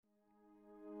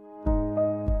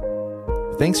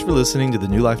Thanks for listening to the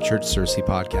New Life Church Searcy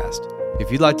podcast.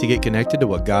 If you'd like to get connected to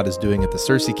what God is doing at the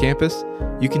Searcy campus,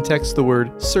 you can text the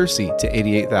word Searcy to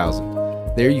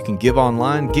 88,000. There you can give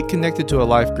online, get connected to a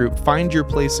life group, find your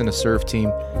place in a serve team,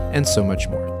 and so much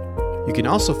more. You can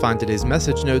also find today's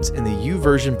message notes in the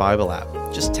YouVersion Bible app.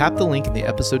 Just tap the link in the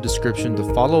episode description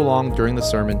to follow along during the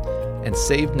sermon and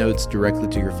save notes directly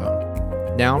to your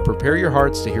phone. Now, prepare your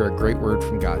hearts to hear a great word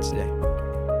from God today.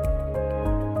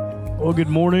 Well, good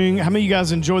morning. How many of you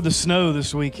guys enjoyed the snow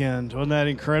this weekend? Wasn't that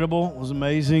incredible? It was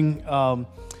amazing. I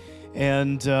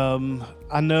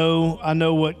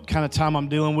know what kind of time I'm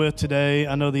dealing with today.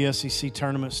 I know the SEC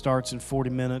tournament starts in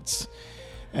 40 minutes.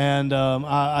 And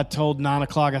I told 9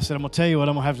 o'clock, I said, I'm going to tell you what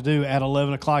I'm going to have to do at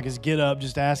 11 o'clock is get up,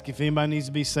 just ask if anybody needs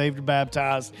to be saved or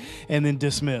baptized, and then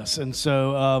dismiss. And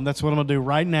so that's what I'm going to do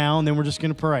right now, and then we're just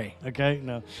going to pray, okay?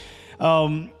 No.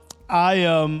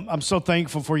 I'm so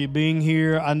thankful for you being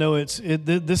here. I know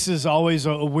this is always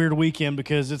a weird weekend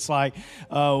because it's like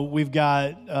we've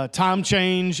got time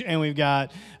change and we've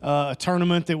got a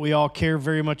tournament that we all care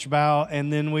very much about,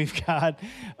 and then we've got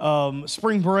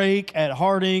spring break at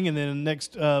Harding, and then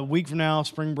next week from now,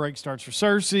 spring break starts for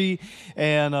Searcy,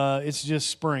 and it's just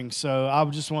spring. So I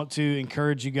just want to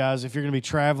encourage you guys, if you're going to be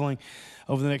traveling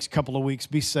over the next couple of weeks,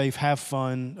 be safe, have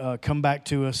fun, come back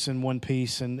to us in one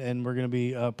piece, and we're going to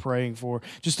be praying for.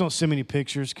 Just don't send me any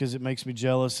pictures because it makes me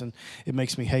jealous and it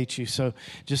makes me hate you. So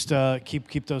just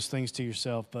keep those things to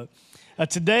yourself. But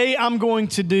today I'm going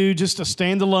to do just a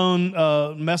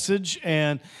standalone message,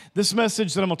 and this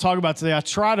message that I'm going to talk about today, I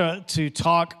try to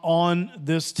talk on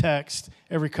this text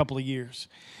every couple of years,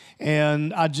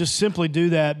 and I just simply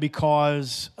do that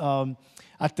because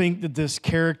I think that this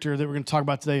character that we're going to talk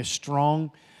about today is strong,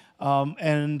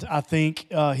 and I think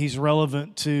he's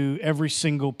relevant to every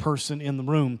single person in the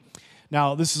room.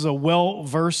 Now, this is a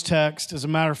well-versed text. As a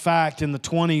matter of fact, in the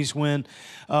 1920s, when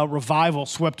revival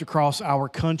swept across our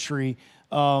country,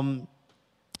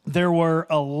 there were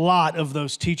a lot of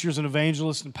those teachers and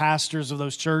evangelists and pastors of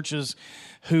those churches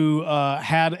who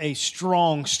had a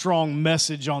strong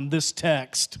message on this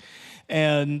text.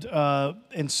 And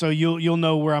so you'll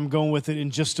know where I'm going with it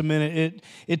in just a minute.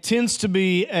 It tends to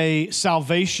be a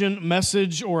salvation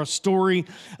message or a story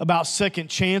about second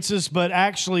chances, but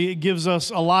actually it gives us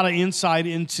a lot of insight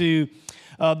into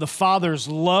the Father's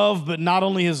love, but not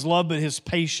only His love, but His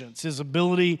patience, His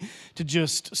ability to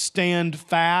just stand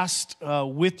fast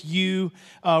with you,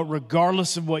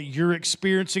 regardless of what you're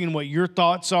experiencing and what your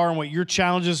thoughts are and what your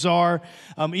challenges are.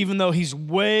 Even though He's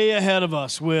way ahead of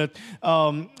us with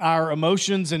our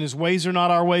emotions and His ways are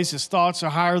not our ways, His thoughts are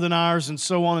higher than ours, and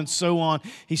so on and so on.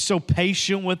 He's so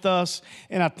patient with us,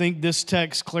 and I think this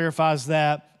text clarifies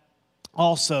that.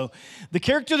 Also, the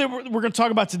character that we're going to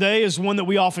talk about today is one that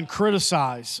we often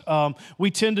criticize.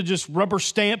 We tend to just rubber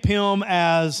stamp him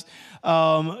as,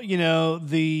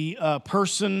 the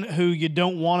person who you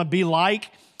don't want to be like.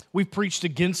 We've preached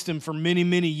against him for many,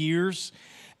 many years,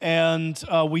 and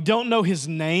we don't know his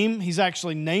name. He's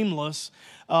actually nameless,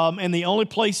 and the only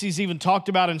place he's even talked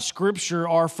about in Scripture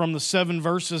are from the 7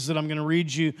 verses that I'm going to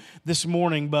read you this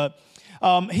morning, but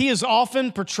he is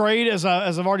often portrayed, as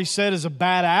I've already said, as a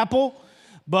bad apple.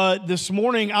 But this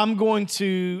morning, I'm going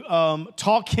to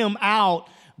talk him out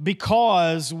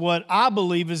because what I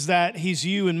believe is that he's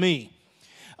you and me.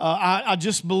 I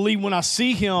just believe when I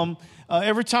see him,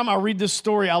 every time I read this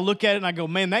story, I look at it and I go,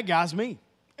 man, that guy's me.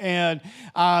 And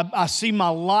I see my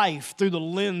life through the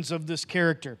lens of this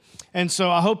character. And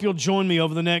so I hope you'll join me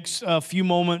over the next few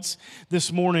moments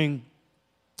this morning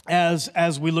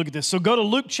as we look at this. So go to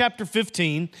Luke chapter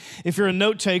 15. If you're a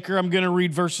note taker, I'm going to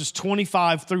read verses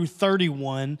 25 through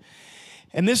 31.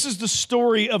 And this is the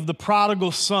story of the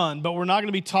prodigal son, but we're not going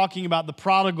to be talking about the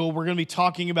prodigal. We're going to be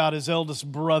talking about his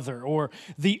eldest brother, or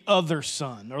the other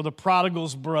son, or the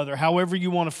prodigal's brother, however you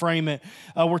want to frame it.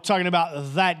 We're talking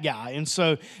about that guy. And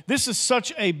so this is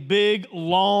such a big,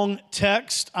 long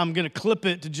text. I'm going to clip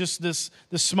it to just this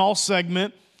small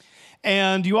segment.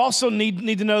 And you also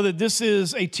need to know that this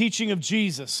is a teaching of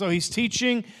Jesus. So he's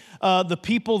teaching the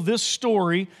people this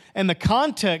story, and the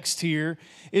context here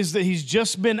is that he's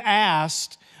just been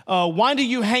asked, why do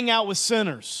you hang out with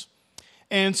sinners?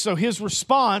 And so his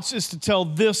response is to tell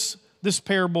this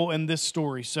parable and this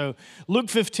story. So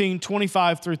Luke 15,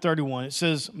 25 through 31, it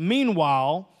says,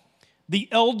 "Meanwhile, the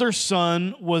elder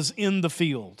son was in the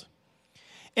field.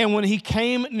 And when he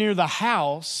came near the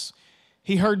house,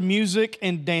 he heard music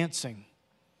and dancing.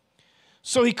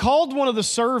 So he called one of the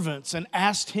servants and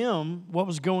asked him what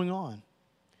was going on.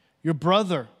 'Your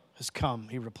brother has come,'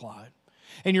 he replied,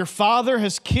 'and your father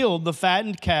has killed the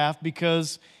fattened calf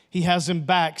because he has him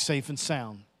back safe and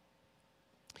sound.'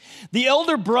 The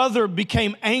elder brother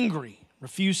became angry,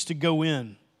 refused to go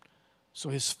in. So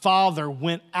his father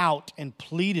went out and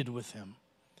pleaded with him.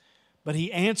 But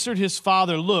he answered his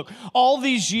father, look, all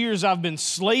these years I've been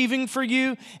slaving for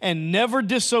you and never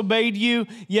disobeyed you,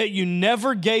 yet you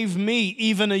never gave me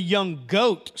even a young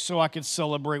goat so I could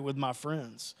celebrate with my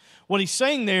friends. What he's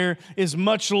saying there is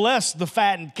much less the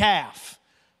fattened calf.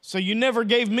 So you never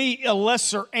gave me a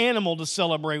lesser animal to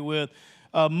celebrate with,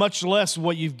 much less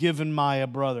what you've given my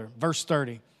brother. Verse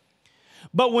 30.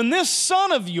 But when this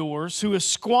son of yours who has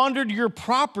squandered your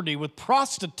property with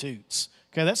prostitutes,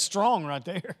 okay, that's strong right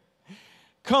there,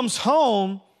 comes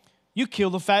home, you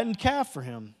kill the fattened calf for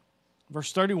him.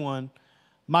 Verse 31,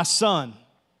 my son,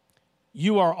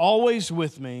 you are always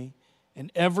with me,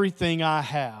 and everything I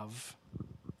have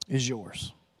is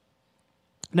yours.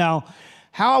 Now,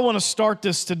 how I want to start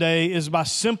this today is by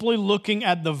simply looking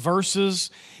at the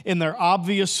verses in their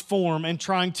obvious form and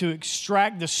trying to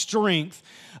extract the strength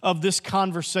of this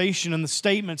conversation and the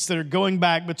statements that are going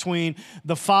back between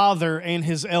the father and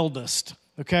his eldest.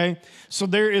 Okay? So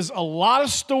there is a lot of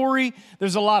story.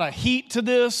 There's a lot of heat to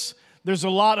this. There's a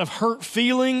lot of hurt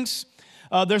feelings.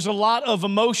 There's a lot of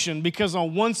emotion because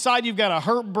on one side you've got a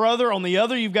hurt brother. On the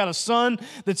other you've got a son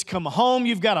that's come home.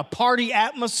 You've got a party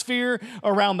atmosphere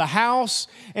around the house.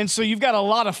 And so you've got a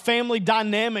lot of family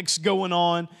dynamics going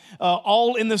on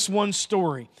all in this one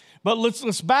story. But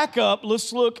let's back up.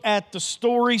 Let's look at the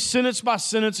story sentence by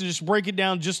sentence and just break it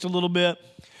down just a little bit.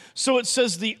 So it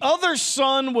says, the other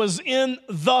son was in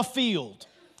the field.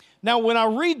 Now, when I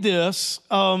read this,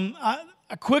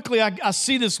 I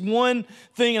see this one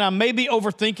thing, and I may be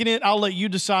overthinking it. I'll let you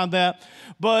decide that.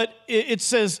 But it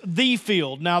says the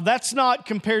field. Now, that's not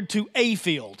compared to a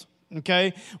field,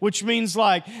 okay? Which means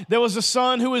like there was a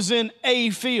son who was in a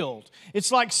field.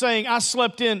 It's like saying I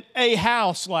slept in a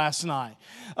house last night.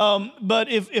 But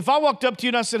if I walked up to you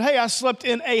and I said, hey, I slept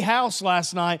in a house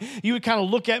last night, you would kind of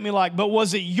look at me like, but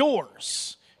was it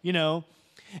yours? You know?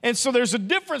 And so there's a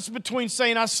difference between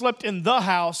saying I slept in the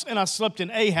house and I slept in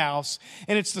a house.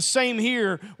 And it's the same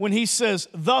here when he says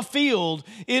the field,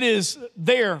 it is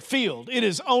their field. It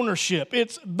is ownership.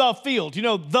 It's the field. You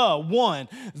know, the one,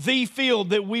 the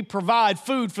field that we provide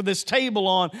food for this table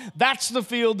on. That's the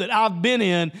field that I've been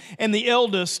in, and the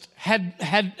eldest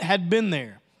had been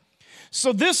there.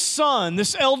 So this son,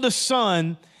 this eldest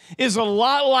son, is a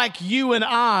lot like you and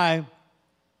I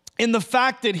in the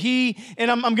fact that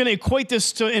and I'm going to equate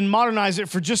this to and modernize it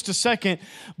for just a second,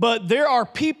 but there are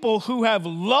people who have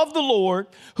loved the Lord,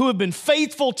 who have been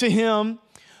faithful to Him,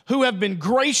 who have been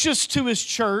gracious to His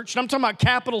church. And I'm talking about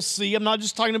capital C. I'm not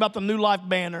just talking about the New Life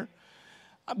banner.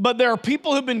 But there are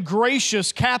people who have been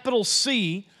gracious, capital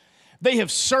C. They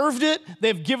have served it. They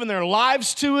have given their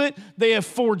lives to it. They have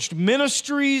forged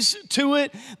ministries to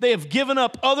it. They have given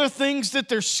up other things that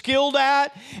they're skilled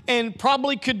at and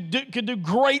probably could do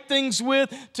great things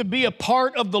with to be a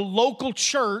part of the local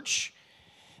church.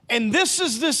 And this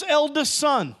is this eldest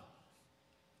son.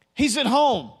 He's at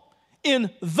home in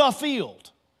the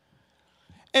field.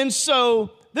 And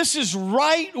so this is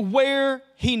right where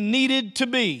he needed to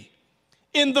be,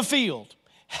 in the field,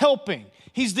 helping.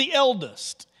 He's the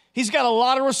eldest. He's got a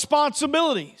lot of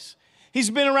responsibilities. He's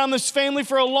been around this family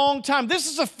for a long time. This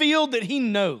is a field that he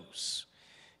knows.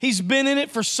 He's been in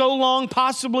it for so long,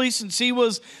 possibly since he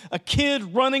was a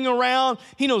kid running around.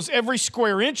 He knows every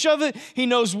square inch of it. He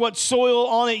knows what soil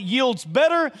on it yields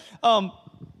better.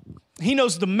 He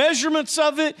knows the measurements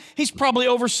of it. He's probably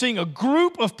overseeing a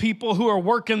group of people who are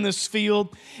working this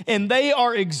field, and they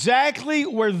are exactly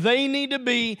where they need to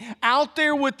be, out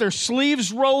there with their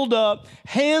sleeves rolled up,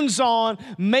 hands-on,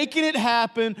 making it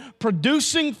happen,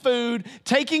 producing food,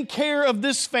 taking care of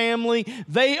this family.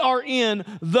 They are in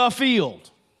the field.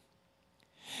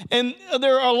 And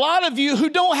there are a lot of you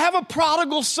who don't have a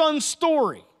prodigal son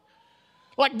story.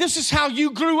 Like, this is how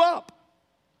you grew up.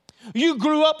 You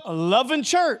grew up loving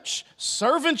church,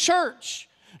 serving church,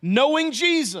 knowing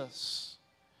Jesus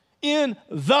in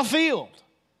the field.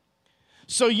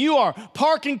 So you are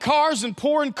parking cars and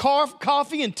pouring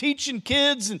coffee and teaching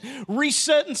kids and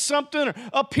resetting something, or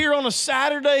up here on a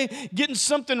Saturday getting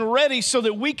something ready so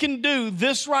that we can do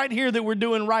this right here that we're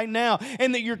doing right now,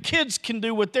 and that your kids can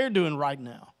do what they're doing right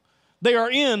now. They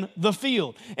are in the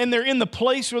field, and they're in the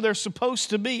place where they're supposed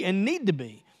to be and need to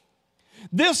be.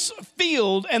 This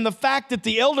field and the fact that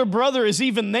the elder brother is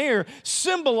even there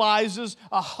symbolizes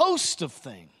a host of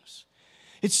things.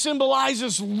 It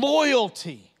symbolizes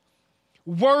loyalty,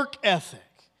 work ethic,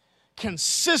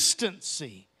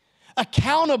 consistency,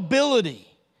 accountability.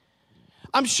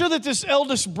 I'm sure that this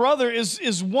eldest brother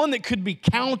is one that could be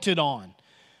counted on.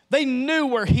 They knew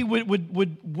where he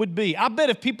would be. I bet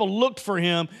if people looked for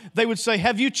him, they would say,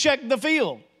 have you checked the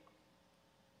field?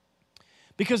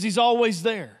 Because he's always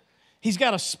there. He's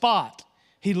got a spot.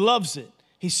 He loves it.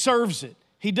 He serves it.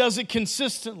 He does it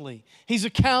consistently. He's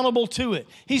accountable to it.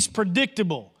 He's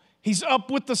predictable. He's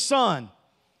up with the sun.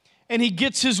 And he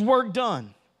gets his work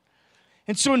done.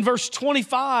 And so in verse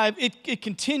 25, it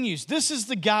continues. This is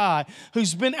the guy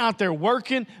who's been out there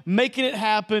working, making it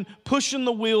happen, pushing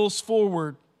the wheels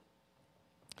forward.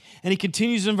 And he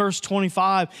continues in verse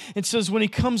 25. It says, when he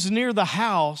comes near the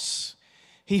house,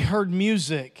 he heard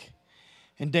music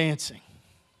and dancing.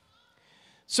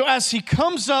 So as he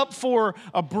comes up for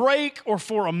a break or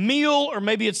for a meal, or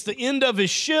maybe it's the end of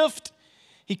his shift,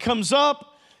 he comes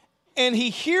up and he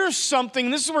hears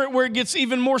something. This is where it gets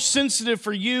even more sensitive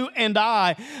for you and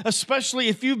I, especially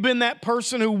if you've been that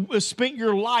person who has spent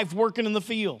your life working in the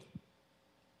field.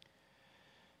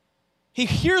 He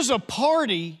hears a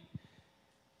party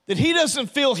that he doesn't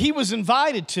feel he was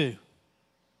invited to.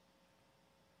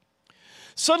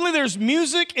 Suddenly there's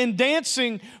music and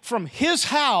dancing from his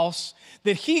house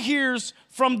that he hears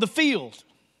from the field.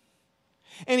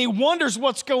 And he wonders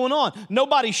what's going on.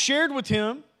 Nobody shared with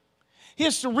him. He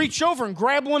has to reach over and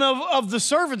grab one of the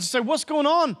servants and say, what's going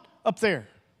on up there?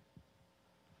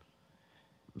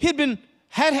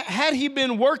 Had he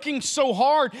been working so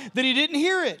hard that he didn't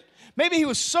hear it? Maybe he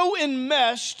was so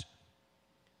enmeshed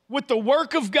with the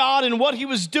work of God and what he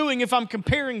was doing. If I'm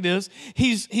comparing this,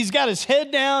 he's got his head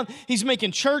down. He's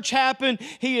making church happen.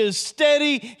 He is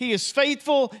steady. He is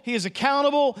faithful. He is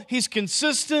accountable. He's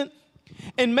consistent.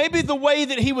 And maybe the way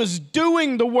that he was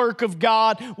doing the work of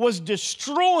God was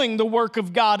destroying the work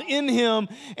of God in him.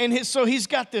 And so he's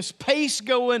got this pace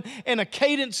going and a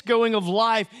cadence going of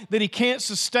life that he can't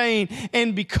sustain.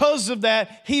 And because of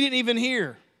that, he didn't even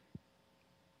hear.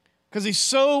 Because he's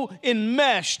so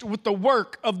enmeshed with the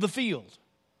work of the field.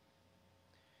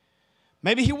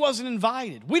 Maybe he wasn't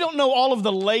invited. We don't know all of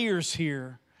the layers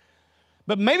here.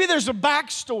 But maybe there's a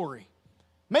backstory.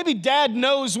 Maybe dad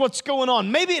knows what's going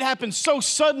on. Maybe it happened so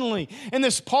suddenly and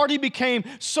this party became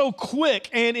so quick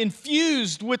and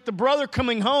infused with the brother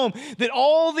coming home that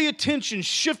all the attention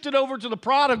shifted over to the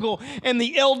prodigal and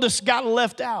the eldest got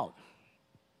left out.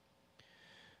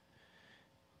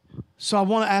 So I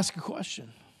want to ask a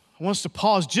question. I want us to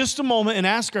pause just a moment and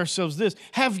ask ourselves this.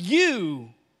 Have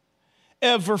you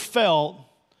ever felt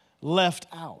left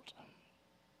out?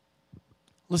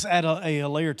 Let's add a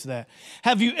layer to that.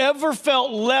 Have you ever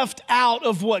felt left out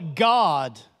of what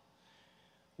God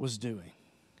was doing?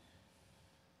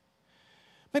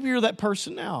 Maybe you're that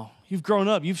person now. You've grown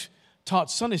up. You've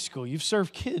taught Sunday school. You've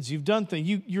served kids. You've done things.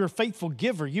 You're a faithful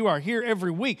giver. You are here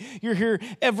every week. You're here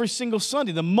every single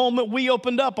Sunday. The moment we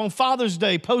opened up on Father's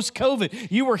Day, post-COVID,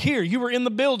 you were here. You were in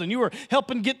the building. You were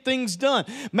helping get things done.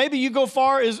 Maybe you go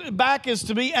far back as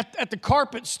to be at the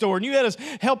carpet store, and you had us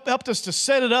helped us to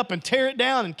set it up and tear it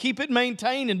down and keep it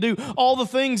maintained and do all the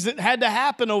things that had to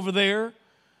happen over there.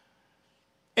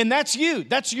 And that's you.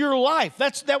 That's your life.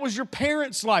 That was your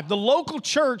parents' life. The local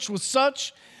church was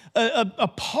such a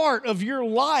part of your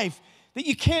life that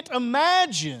you can't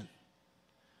imagine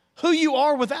who you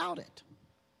are without it.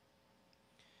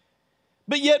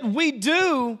 But yet we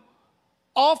do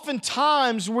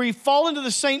oftentimes we fall into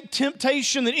the same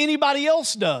temptation that anybody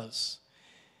else does.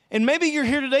 And maybe you're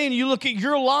here today and you look at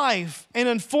your life and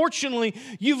unfortunately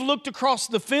you've looked across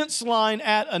the fence line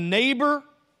at a neighbor,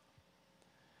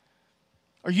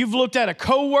 or you've looked at a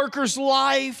coworker's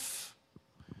life,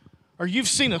 or you've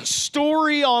seen a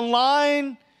story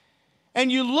online,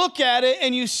 and you look at it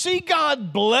and you see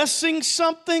God blessing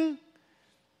something,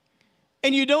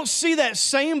 and you don't see that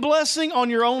same blessing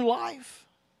on your own life.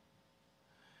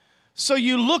 So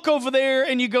you look over there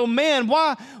and you go, man,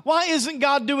 why isn't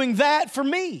God doing that for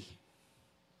me?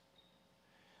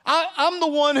 I'm the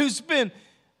one who's been,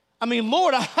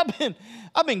 Lord,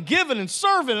 I've been giving and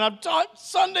serving, and I've taught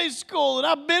Sunday school, and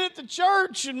I've been at the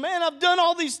church, and man, I've done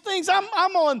all these things. I'm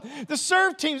on the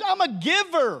serve teams. I'm a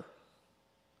giver.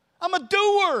 I'm a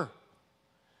doer.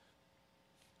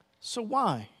 So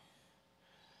why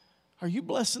are you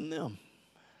blessing them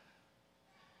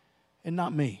and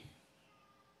not me?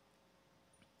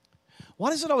 Why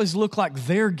does it always look like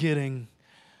they're getting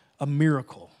a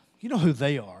miracle? You know who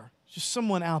they are. It's just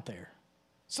someone out there,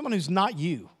 someone who's not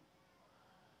you.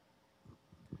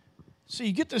 So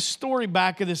you get this story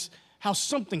back of this, how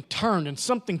something turned and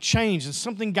something changed and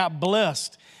something got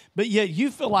blessed, but yet you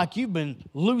feel like you've been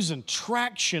losing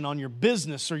traction on your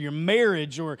business or your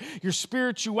marriage or your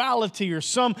spirituality or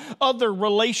some other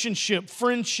relationship,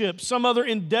 friendship, some other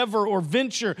endeavor or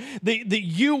venture that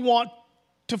you want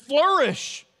to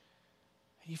flourish.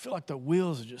 You feel like the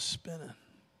wheels are just spinning.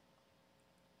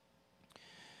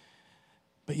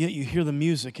 But yet you hear the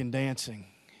music and dancing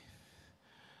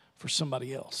for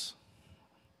somebody else.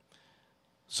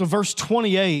 So verse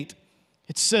 28,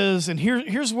 it says, and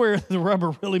here's where the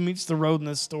rubber really meets the road in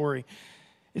this story.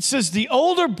 It says, the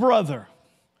older brother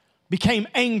became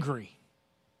angry,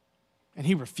 and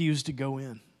he refused to go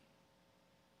in.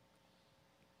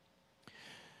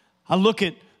 I look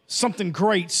at something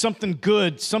great, something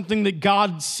good, something that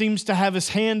God seems to have his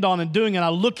hand on and doing, and I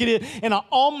look at it and I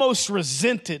almost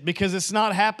resent it because it's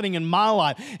not happening in my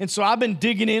life. And so I've been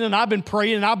digging in and I've been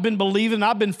praying and I've been believing and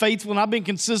I've been faithful and I've been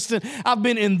consistent. I've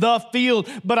been in the field,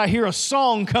 but I hear a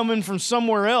song coming from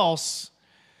somewhere else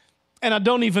and I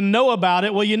don't even know about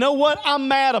it. Well, you know what? I'm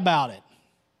mad about it.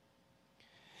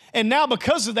 And now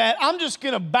because of that, I'm just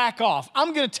going to back off.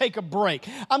 I'm going to take a break.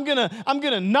 I'm going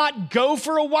to not go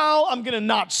for a while. I'm going to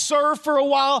not serve for a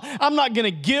while. I'm not going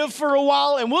to give for a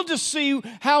while. And we'll just see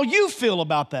how you feel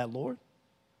about that, Lord.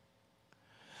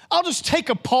 I'll just take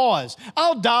a pause.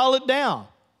 I'll dial it down.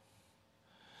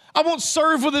 I won't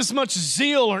serve with as much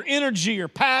zeal or energy or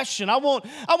passion. I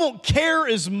won't care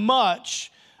as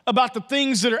much about the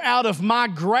things that are out of my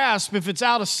grasp. If it's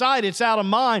out of sight, it's out of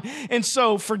mind. And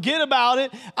so forget about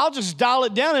it. I'll just dial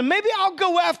it down and maybe I'll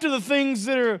go after the things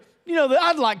that are, that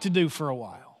I'd like to do for a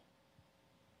while.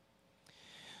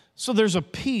 So there's a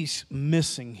piece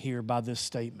missing here by this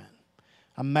statement.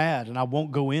 I'm mad and I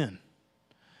won't go in.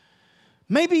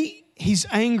 Maybe he's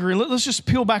angry. Let's just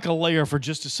peel back a layer for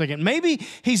just a second. Maybe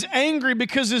he's angry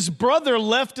because his brother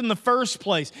left in the first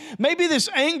place. Maybe this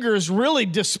anger is really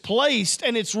displaced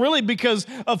and it's really because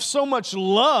of so much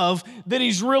love that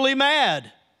he's really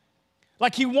mad.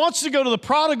 Like he wants to go to the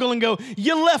prodigal and go,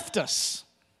 you left us.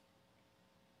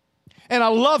 And I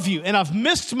love you and I've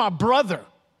missed my brother.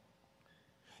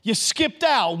 You skipped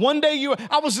out. One day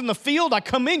I was in the field, I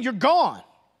come in, you're gone.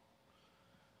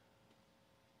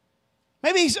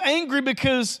 Maybe he's angry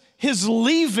because his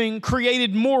leaving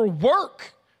created more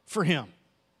work for him.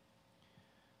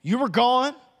 You were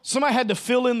gone. Somebody had to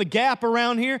fill in the gap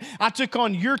around here. I took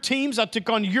on your teams. I took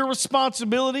on your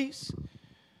responsibilities.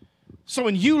 So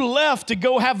when you left to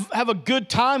go have a good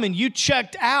time and you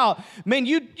checked out, man,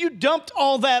 you dumped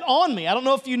all that on me. I don't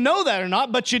know if you know that or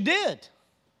not, but you did.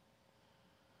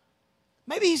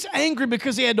 Maybe he's angry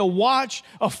because he had to watch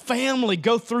a family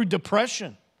go through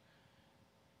depression.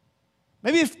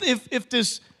 Maybe if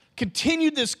this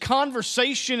continued this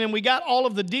conversation and we got all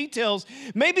of the details,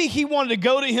 maybe he wanted to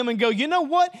go to him and go, you know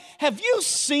what? Have you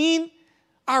seen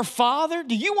our father?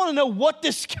 Do you want to know what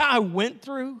this guy went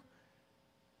through?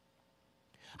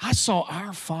 I saw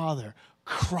our father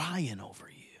crying over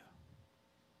you.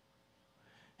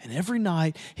 And every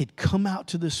night he'd come out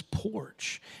to this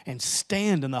porch and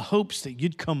stand in the hopes that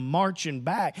you'd come marching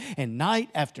back. And night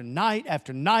after night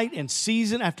after night and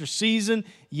season after season,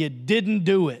 you didn't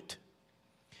do it.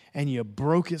 And you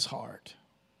broke his heart.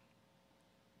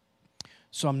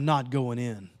 So I'm not going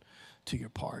in to your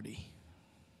party.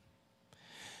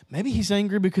 Maybe he's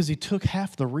angry because he took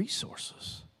half the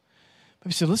resources. Maybe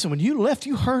he said, listen, when you left,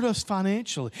 you hurt us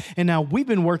financially. And now we've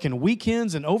been working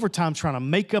weekends and overtime trying to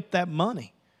make up that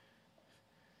money.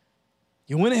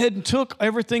 You went ahead and took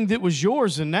everything that was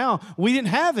yours, and now we didn't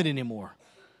have it anymore.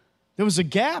 There was a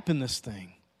gap in this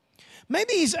thing.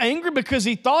 Maybe he's angry because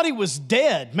he thought he was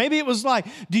dead. Maybe it was like,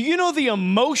 do you know the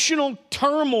emotional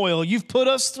turmoil you've put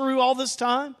us through all this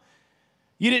time?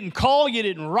 You didn't call, you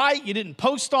didn't write, you didn't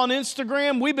post on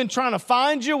Instagram. We've been trying to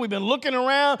find you. We've been looking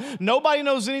around. Nobody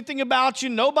knows anything about you.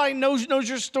 Nobody knows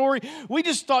your story. We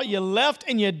just thought you left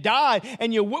and you died,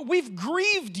 and we've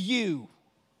grieved you.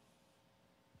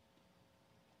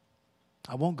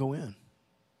 I won't go in.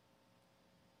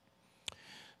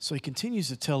 So he continues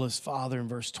to tell his father in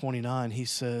verse 29. He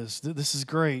says, this is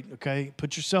great, okay?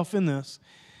 Put yourself in this.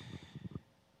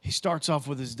 He starts off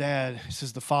with his dad. He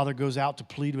says the father goes out to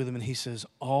plead with him, and he says,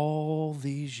 all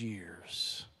these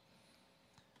years.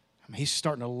 I mean, he's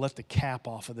starting to let the cap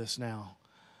off of this now.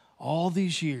 All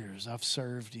these years I've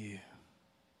served you.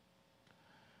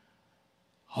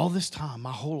 All this time,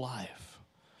 my whole life.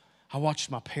 I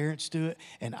watched my parents do it,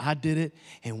 and I did it,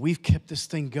 and we've kept this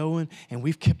thing going, and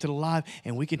we've kept it alive,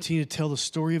 and we continue to tell the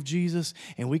story of Jesus,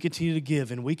 and we continue to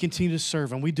give, and we continue to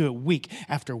serve, and we do it week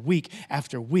after week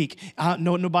after week.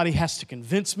 Nobody has to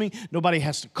convince me. Nobody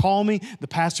has to call me. The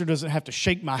pastor doesn't have to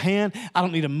shake my hand. I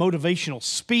don't need a motivational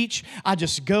speech. I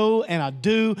just go and I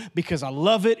do because I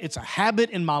love it. It's a habit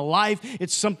in my life.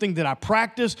 It's something that I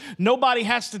practice. Nobody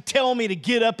has to tell me to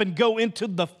get up and go into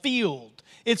the field.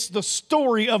 It's the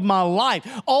story of my life.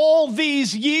 All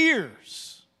these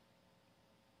years,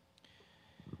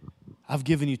 I've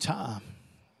given you time.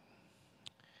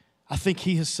 I think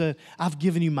he has said, I've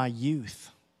given you my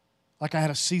youth. Like I had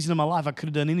a season of my life, I could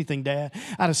have done anything, Dad.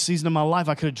 I had a season of my life,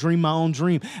 I could have dreamed my own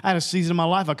dream. I had a season of my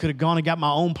life, I could have gone and got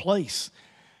my own place.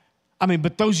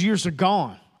 But those years are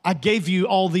gone. I gave you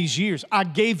all these years. I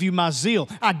gave you my zeal.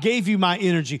 I gave you my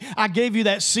energy. I gave you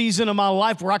that season of my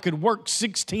life where I could work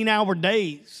 16-hour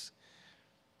days.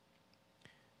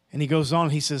 And he goes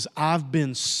on, he says, I've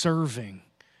been serving.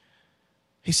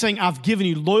 He's saying, I've given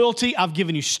you loyalty. I've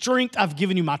given you strength. I've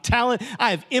given you my talent.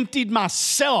 I have emptied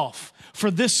myself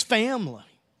for this family.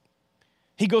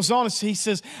 He goes on and he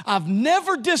says, I've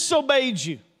never disobeyed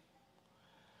you.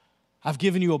 I've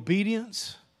given you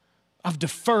obedience. I've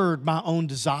deferred my own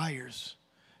desires.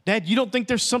 Dad, you don't think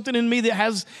there's something in me that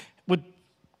has with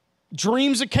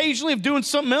dreams occasionally of doing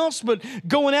something else, but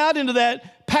going out into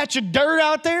that patch of dirt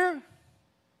out there?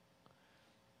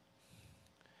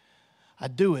 I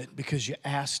do it because you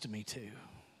asked me to.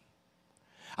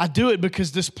 I do it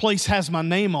because this place has my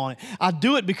name on it. I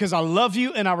do it because I love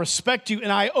you and I respect you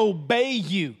and I obey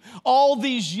you. All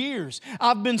these years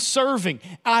I've been serving.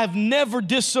 I've never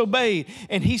disobeyed.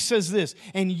 And he says this,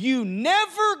 and you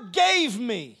never gave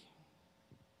me.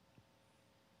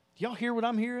 Y'all hear what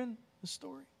I'm hearing, this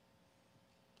story?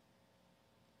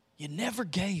 You never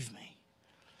gave me.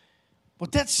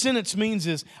 What that sentence means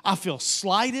is I feel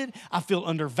slighted, I feel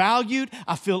undervalued,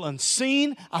 I feel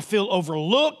unseen, I feel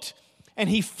overlooked. And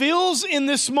he feels in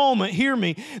this moment, hear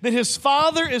me, that his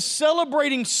father is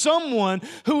celebrating someone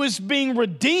who is being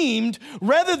redeemed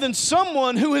rather than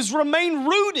someone who has remained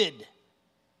rooted.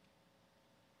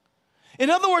 In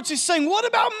other words, he's saying, what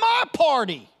about my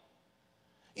party?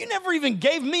 You never even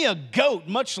gave me a goat,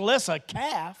 much less a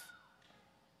calf.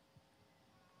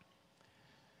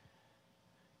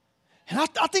 And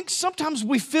I think sometimes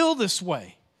we feel this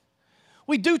way.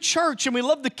 We do church and we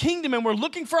love the kingdom and we're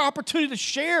looking for opportunity to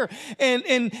share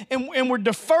and we're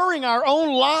deferring our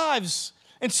own lives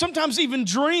and sometimes even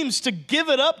dreams to give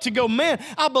it up to go, man,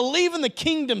 I believe in the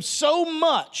kingdom so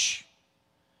much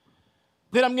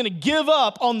that I'm going to give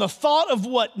up on the thought of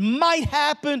what might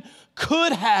happen,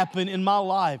 could happen in my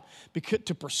life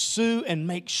to pursue and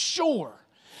make sure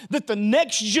that the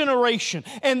next generation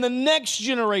and the next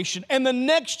generation and the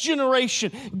next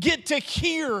generation get to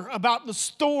hear about the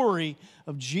story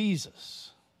of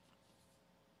Jesus.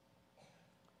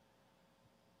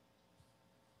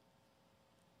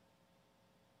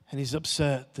 And he's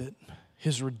upset that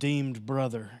his redeemed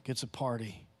brother gets a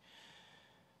party,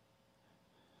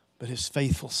 but his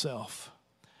faithful self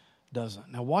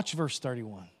doesn't. Now watch verse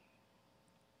 31.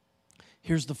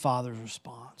 Here's the father's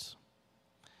response.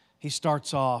 He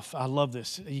starts off, I love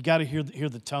this. You got to hear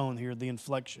the tone here, the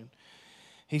inflection.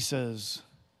 He says,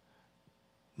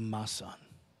 my son.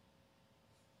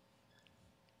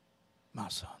 My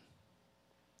son.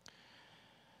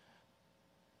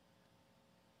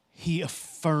 He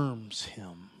affirms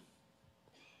him.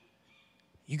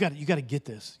 You got to get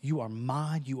this. You are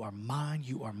mine, you are mine,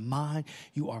 you are mine,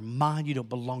 you are mine. You don't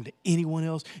belong to anyone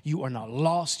else. You are not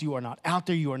lost. You are not out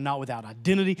there. You are not without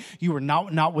identity. You are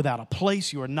not without a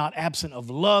place. You are not absent of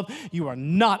love. You are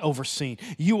not overseen.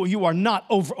 You are not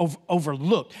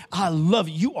overlooked. I love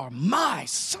you. You are my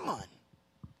son.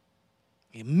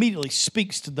 He immediately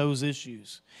speaks to those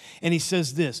issues. And he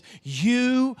says this,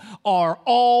 you are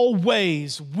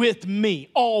always with me,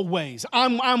 always.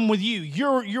 I'm with you.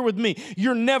 You're with me.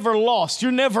 You're never lost.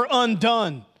 You're never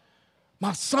undone.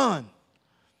 My son,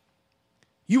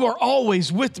 you are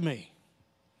always with me.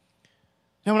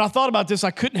 Now, when I thought about this, I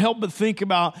couldn't help but think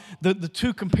about the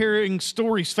two comparing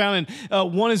stories found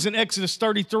in, one is in Exodus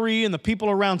 33 and the people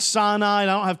around Sinai,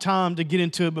 and I don't have time to get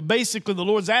into it, but basically the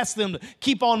Lord's asked them to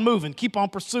keep on moving, keep on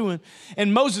pursuing.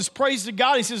 And Moses prays to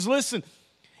God. He says, listen,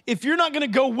 if you're not going to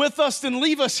go with us, then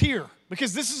leave us here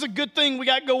because this is a good thing we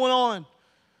got going on.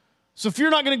 So if you're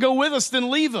not going to go with us,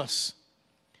 then leave us.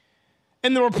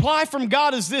 And the reply from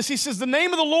God is this. He says, the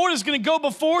name of the Lord is going to go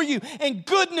before you and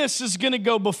goodness is going to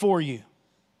go before you.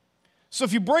 So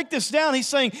if you break this down, he's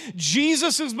saying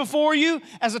Jesus is before you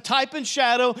as a type and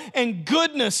shadow, and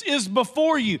goodness is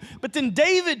before you. But then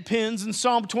David pens in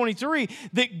Psalm 23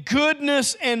 that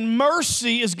goodness and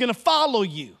mercy is going to follow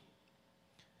you.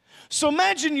 So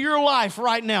imagine your life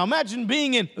right now. Imagine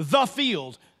being in the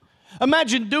field.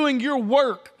 Imagine doing your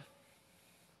work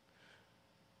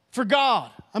for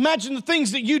God. Imagine the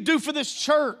things that you do for this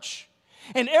church.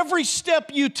 And every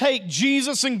step you take,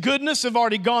 Jesus and goodness have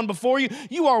already gone before you.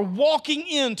 You are walking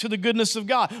into the goodness of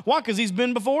God. Why? Because he's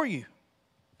been before you.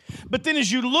 But then as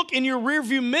you look in your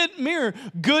rearview mirror,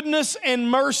 goodness and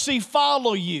mercy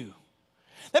follow you.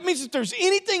 That means if there's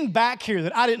anything back here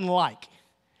that I didn't like,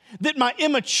 that my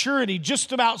immaturity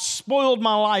just about spoiled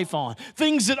my life on,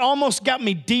 things that almost got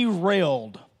me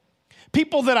derailed,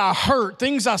 people that I hurt,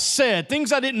 things I said,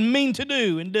 things I didn't mean to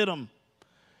do and did them.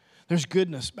 There's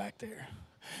goodness back there.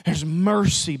 There's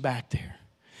mercy back there.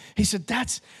 He said,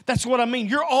 that's what I mean.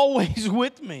 You're always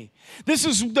with me. This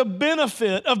is the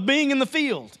benefit of being in the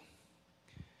field.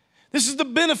 This is the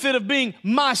benefit of being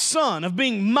my son, of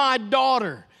being my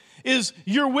daughter, is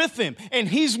you're with him and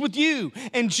he's with you.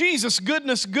 And Jesus'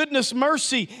 goodness,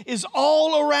 mercy is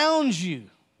all around you.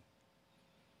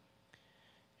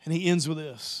 And he ends with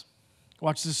this.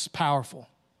 Watch, this is powerful.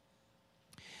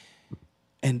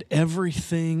 And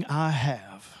everything I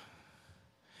have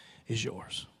is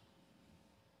yours.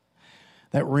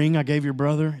 That ring I gave your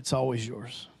brother, it's always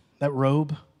yours. That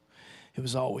robe, it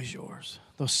was always yours.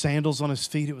 Those sandals on his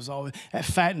feet, it was always, that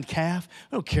fattened calf,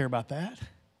 I don't care about that.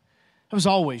 It was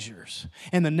always yours.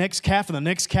 And the next calf and the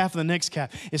next calf and the next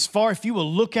calf. As far, if you will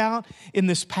look out in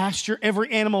this pasture, every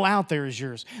animal out there is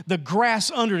yours. The grass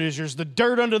under it is yours. The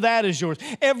dirt under that is yours.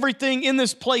 Everything in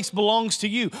this place belongs to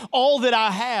you. All that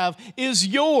I have is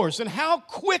yours. And how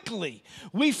quickly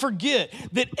we forget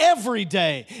that every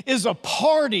day is a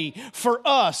party for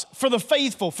us, for the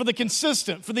faithful, for the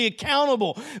consistent, for the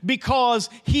accountable, because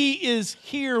he is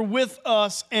here with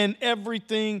us and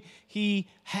everything he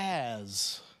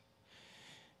has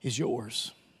is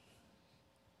yours.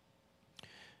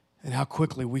 And how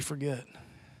quickly we forget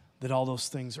that all those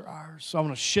things are ours. So I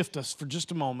want to shift us for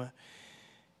just a moment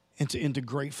into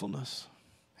gratefulness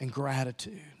and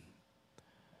gratitude.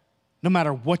 No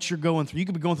matter what you're going through, you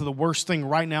could be going through the worst thing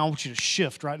right now. I want you to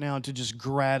shift right now into just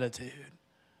gratitude.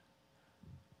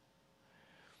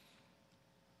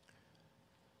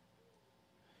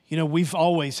 You know, we've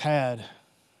always had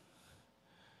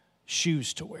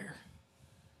shoes to wear.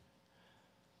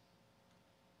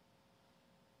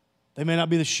 They may not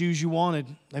be the shoes you wanted.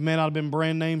 They may not have been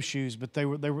brand name shoes, but they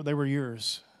were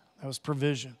yours. That was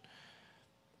provision.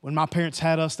 When my parents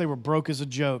had us, they were broke as a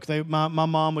joke. My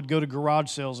mom would go to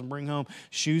garage sales and bring home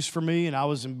shoes for me, and I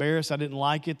was embarrassed. I didn't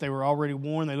like it. They were already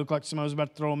worn. They looked like somebody was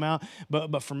about to throw them out.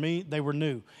 But for me, they were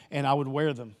new, and I would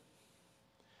wear them.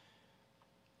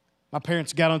 My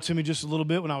parents got onto me just a little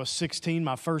bit when I was 16.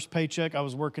 My first paycheck, I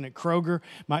was working at Kroger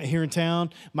here in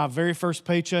town. My very first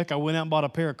paycheck, I went out and bought a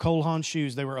pair of Cole Haan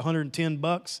shoes. They were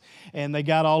 $110, and they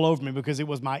got all over me because it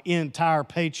was my entire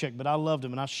paycheck. But I loved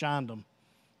them, and I shined them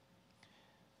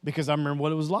because I remember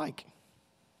what it was like.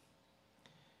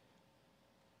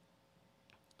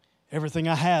 Everything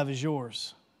I have is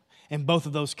yours. And both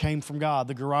of those came from God.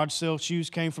 The garage sale shoes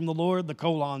came from the Lord. The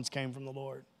Cole Haans came from the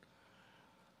Lord.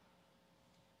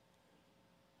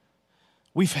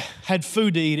 We've had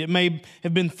food to eat. It may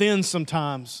have been thin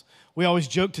sometimes. We always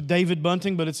joke to David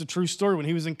Bunting, but it's a true story. When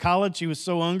he was in college, he was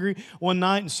so hungry one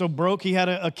night and so broke, he had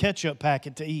a ketchup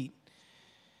packet to eat.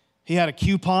 He had a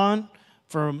coupon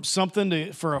for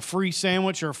for a free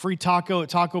sandwich or a free taco at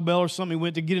Taco Bell or something. He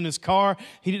went to get in his car.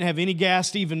 He didn't have any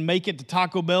gas to even make it to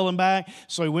Taco Bell and back.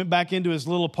 So he went back into his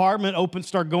little apartment,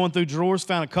 started going through drawers,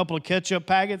 found a couple of ketchup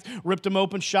packets, ripped them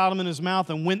open, shot them in his mouth,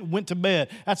 and went to bed.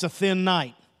 That's a thin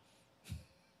night.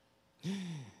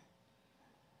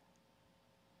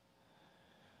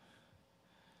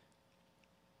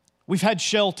 We've had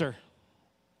shelter.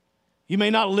 You may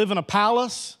not live in a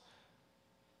palace,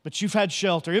 but you've had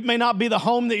shelter. It may not be the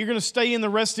home that you're going to stay in the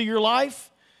rest of your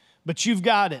life, but you've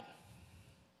got it.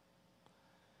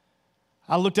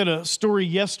 I looked at a story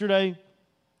yesterday.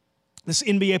 This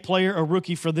NBA player, a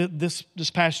rookie for this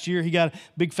past year, he got a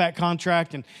big fat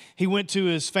contract, and he went to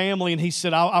his family and he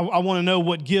said, I want to know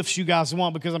what gifts you guys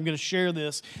want because I'm going to share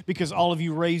this because all of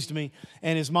you raised me.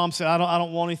 And his mom said, I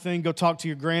don't want anything. Go talk to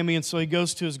your Grammy. And so he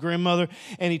goes to his grandmother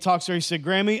and he talks to her. He said,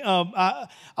 Grammy,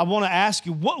 I want to ask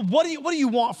you, what do you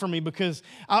want from me? Because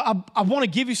I want to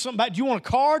give you something back. Do you want a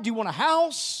car? Do you want a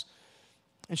house?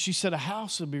 And she said, a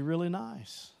house would be really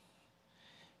nice.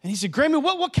 And he said, Grammy,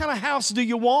 what kind of house do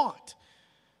you want?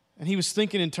 And he was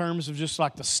thinking in terms of just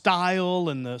like the style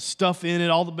and the stuff in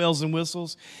it, all the bells and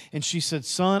whistles. And she said,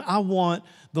 son, I want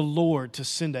the Lord to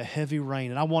send a heavy rain,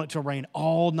 and I want it to rain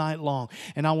all night long.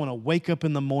 And I want to wake up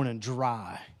in the morning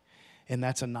dry, and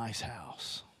that's a nice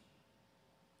house.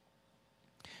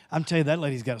 I'm telling you, that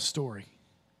lady's got a story.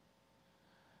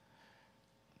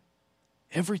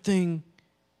 Everything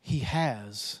he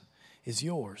has is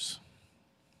yours.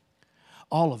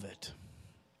 All of it.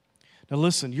 Now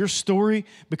listen, your story,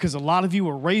 because a lot of you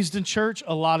were raised in church,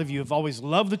 a lot of you have always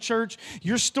loved the church,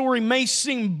 your story may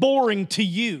seem boring to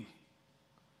you.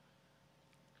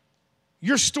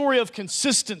 Your story of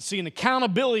consistency and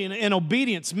accountability and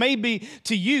obedience may be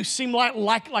to you seem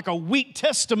like a weak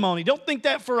testimony. Don't think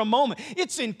that for a moment.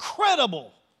 It's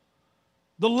incredible,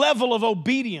 the level of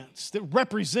obedience that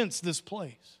represents this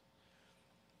place.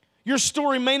 Your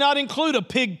story may not include a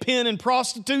pig pen and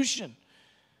prostitution.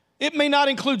 It may not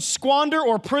include squander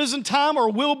or prison time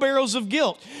or wheelbarrows of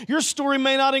guilt. Your story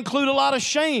may not include a lot of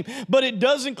shame, but it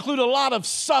does include a lot of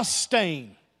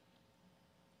sustain.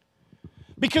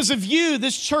 Because of you,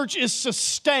 this church is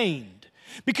sustained.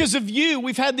 Because of you,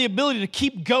 we've had the ability to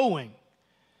keep going.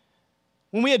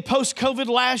 When we had post-COVID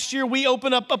last year, we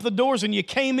opened up the doors and you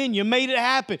came in, you made it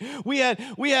happen. We had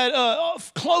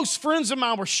close friends of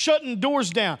mine were shutting doors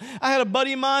down. I had a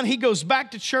buddy of mine, he goes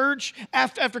back to church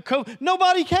after COVID.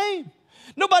 Nobody came.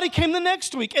 Nobody came the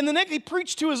next week. And the next, he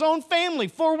preached to his own family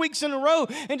 4 weeks in a row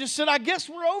and just said, I guess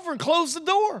we're over, and closed the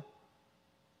door.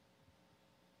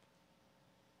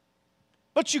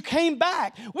 But you came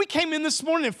back. We came in this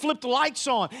morning and flipped the lights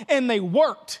on, and they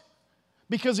worked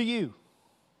because of you.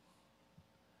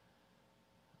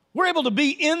 We're able to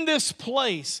be in this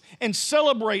place and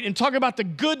celebrate and talk about the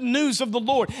good news of the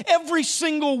Lord every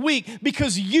single week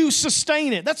because you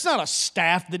sustain it. That's not a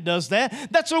staff that does that.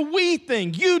 That's a we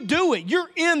thing. You do it. You're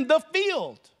in the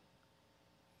field.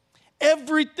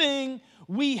 Everything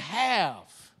we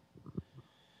have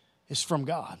is from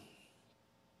God.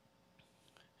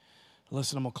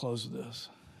 Listen, I'm going to close with this.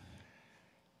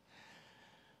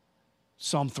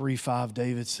 Psalm 3:5,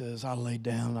 David says, I laid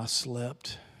down, I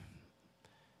slept,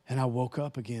 and I woke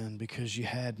up again because you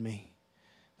had me.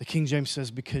 The King James says,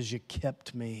 because you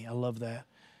kept me. I love that.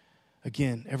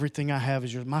 Again, everything I have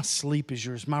is yours. My sleep is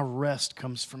yours. My rest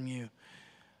comes from you.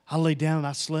 I lay down and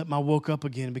I slept and I woke up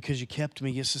again because you kept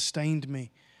me. You sustained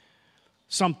me.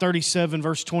 Psalm 37,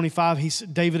 verse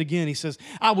 25, David again, he says,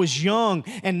 I was young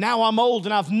and now I'm old,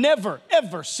 and I've never,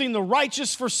 ever seen the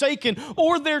righteous forsaken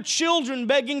or their children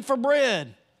begging for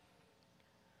bread.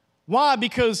 Why?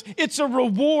 Because it's a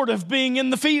reward of being in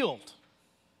the field.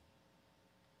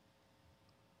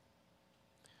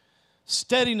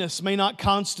 Steadiness may not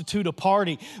constitute a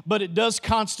party, but it does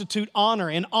constitute honor,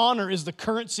 and honor is the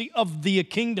currency of the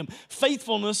kingdom.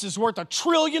 Faithfulness is worth $1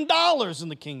 trillion in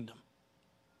the kingdom.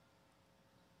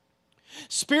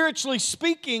 Spiritually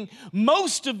speaking,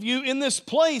 most of you in this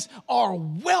place are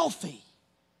wealthy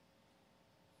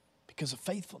because of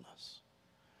faithfulness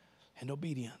and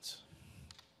obedience.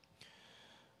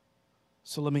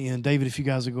 So let me end. David, if you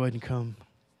guys will go ahead and come.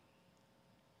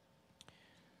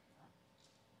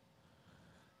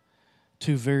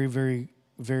 Two very, very,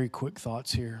 very quick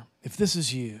thoughts here. If this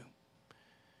is you,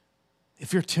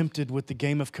 if you're tempted with the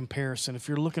game of comparison, if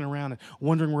you're looking around and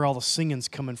wondering where all the singing's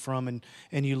coming from,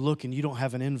 and you look and you don't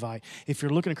have an invite, if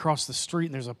you're looking across the street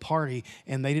and there's a party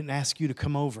and they didn't ask you to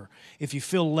come over, if you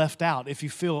feel left out, if you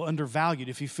feel undervalued,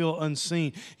 if you feel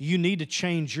unseen, you need to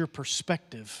change your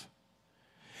perspective.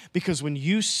 Because when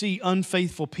you see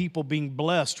unfaithful people being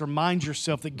blessed, remind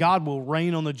yourself that God will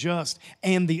reign on the just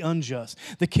and the unjust.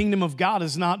 The kingdom of God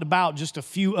is not about just a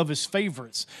few of His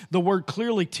favorites. The Word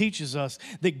clearly teaches us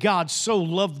that God so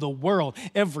loved the world,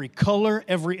 every color,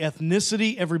 every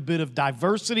ethnicity, every bit of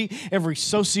diversity, every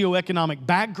socioeconomic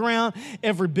background,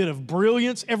 every bit of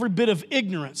brilliance, every bit of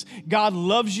ignorance. God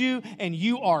loves you, and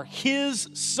you are His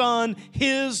son,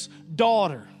 His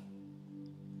daughter.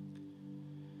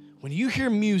 When you hear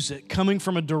music coming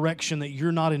from a direction that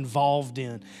you're not involved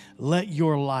in, let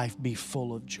your life be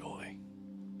full of joy.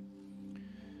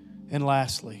 And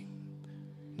lastly,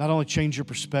 not only change your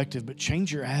perspective, but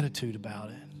change your attitude about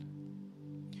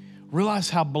it. Realize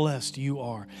how blessed you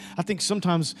are. I think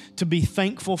sometimes to be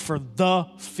thankful for the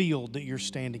field that you're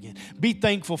standing in. Be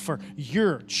thankful for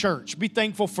your church. Be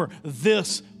thankful for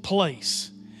this place.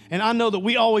 And I know that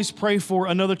we always pray for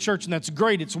another church, and that's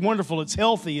great. It's wonderful. It's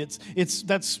healthy.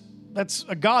 That's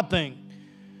a God thing.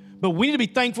 But we need to be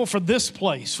thankful for this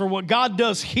place, for what God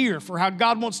does here, for how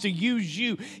God wants to use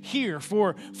you here,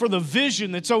 for the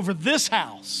vision that's over this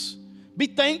house. Be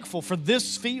thankful for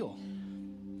this field.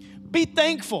 Be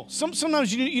thankful.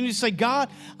 Sometimes you need to say, God,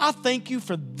 I thank you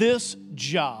for this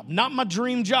job. Not my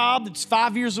dream job that's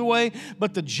 5 years away,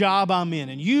 but the job I'm in.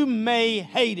 And you may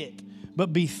hate it,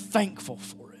 but be thankful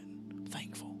for it.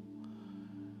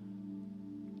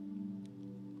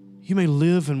 You may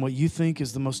live in what you think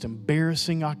is the most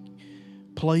embarrassing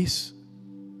place,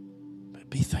 but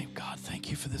thank God, thank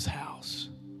you for this house.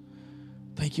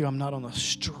 Thank you I'm not on the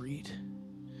street.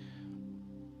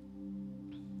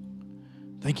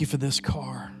 Thank you for this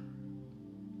car.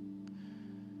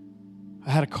 I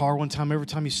had a car one time. Every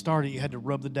time you started, you had to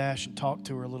rub the dash and talk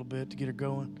to her a little bit to get her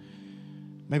going.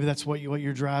 Maybe that's what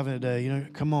you're driving today. You know,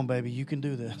 come on, baby, you can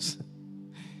do this.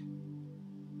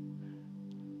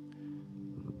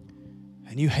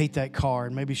 and you hate that car,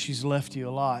 and maybe she's left you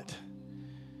a lot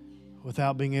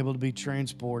without being able to be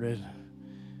transported.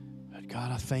 But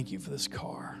God, I thank you for this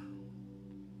car.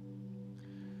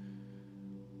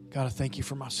 God, I thank you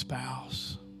for my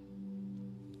spouse.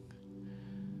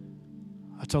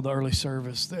 I told the early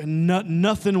service that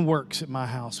nothing works at my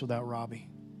house without Robbie.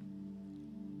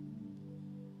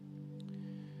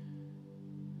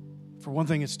 For one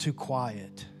thing, it's too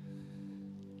quiet.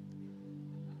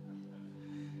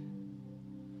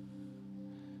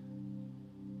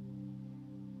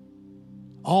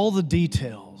 All the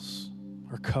details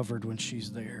are covered when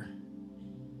she's there.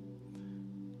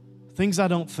 Things I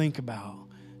don't think about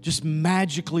just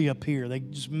magically appear. They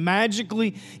just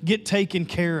magically get taken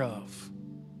care of.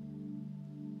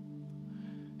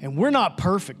 And we're not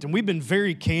perfect, and we've been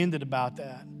very candid about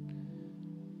that.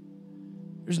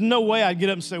 There's no way I'd get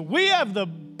up and say, we have the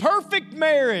perfect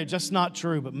marriage. That's not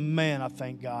true, but man, I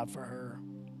thank God for her.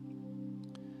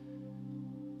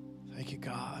 Thank you,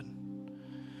 God.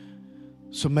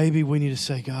 So maybe we need to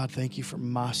say, God, thank you for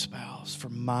my spouse, for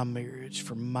my marriage,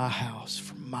 for my house,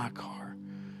 for my car.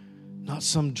 Not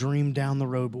some dream down the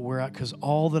road, but we're out, because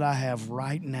all that I have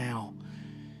right now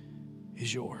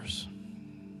is yours.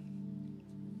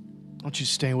 Why don't you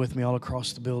stand with me all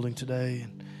across the building today?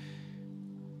 And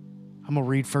I'm going to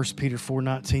read 1 Peter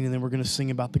 4:19, and then we're going to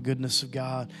sing about the goodness of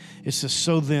God. It says,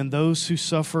 so then those who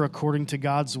suffer according to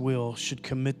God's will should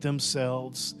commit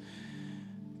themselves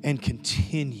and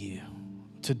continue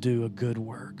to do a good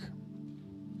work.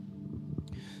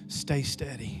 Stay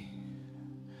steady.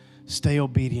 Stay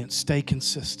obedient. Stay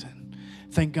consistent.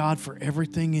 Thank God for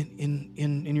everything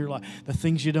in your life. The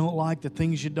things you don't like, the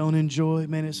things you don't enjoy,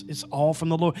 man, it's all from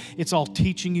the Lord. It's all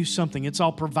teaching you something. It's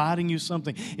all providing you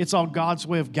something. It's all God's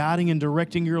way of guiding and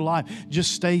directing your life.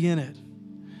 Just stay in it.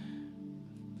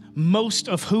 Most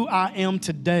of who I am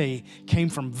today came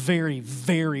from very,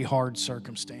 very hard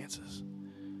circumstances.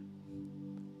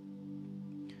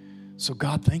 So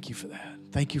God, thank you for that.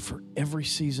 Thank you for every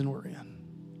season we're in.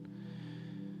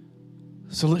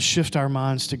 So let's shift our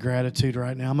minds to gratitude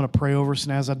right now. I'm going to pray over us,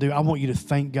 and as I do, I want you to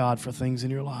thank God for things in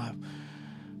your life.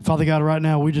 Father God, right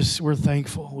now, we're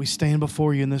thankful. We stand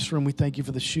before you in this room. We thank you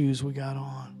for the shoes we got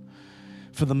on,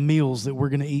 for the meals that we're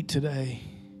going to eat today,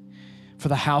 for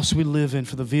the house we live in,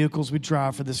 for the vehicles we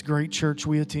drive, for this great church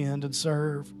we attend and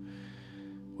serve.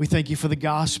 We thank you for the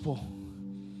gospel.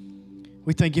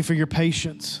 We thank you for your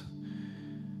patience.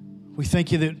 We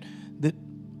thank you that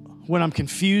when I'm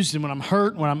confused and when I'm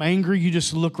hurt, when I'm angry, you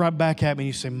just look right back at me and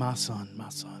you say, my son, my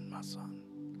son, my son.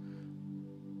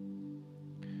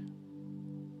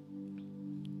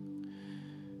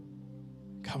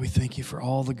 God, we thank you for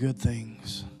all the good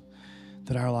things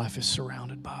that our life is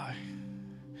surrounded by.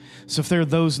 So if there are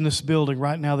those in this building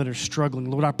right now that are struggling,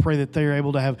 Lord, I pray that they are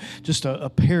able to have just a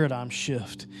paradigm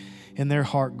shift in their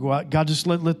heart. God, just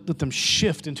let them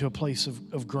shift into a place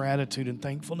of gratitude and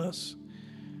thankfulness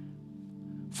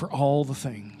for all the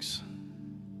things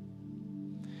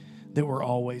that were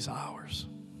always ours.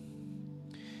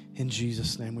 In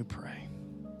Jesus' name we pray.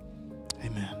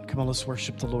 Amen. Come on, let's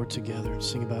worship the Lord together and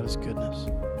sing about his goodness.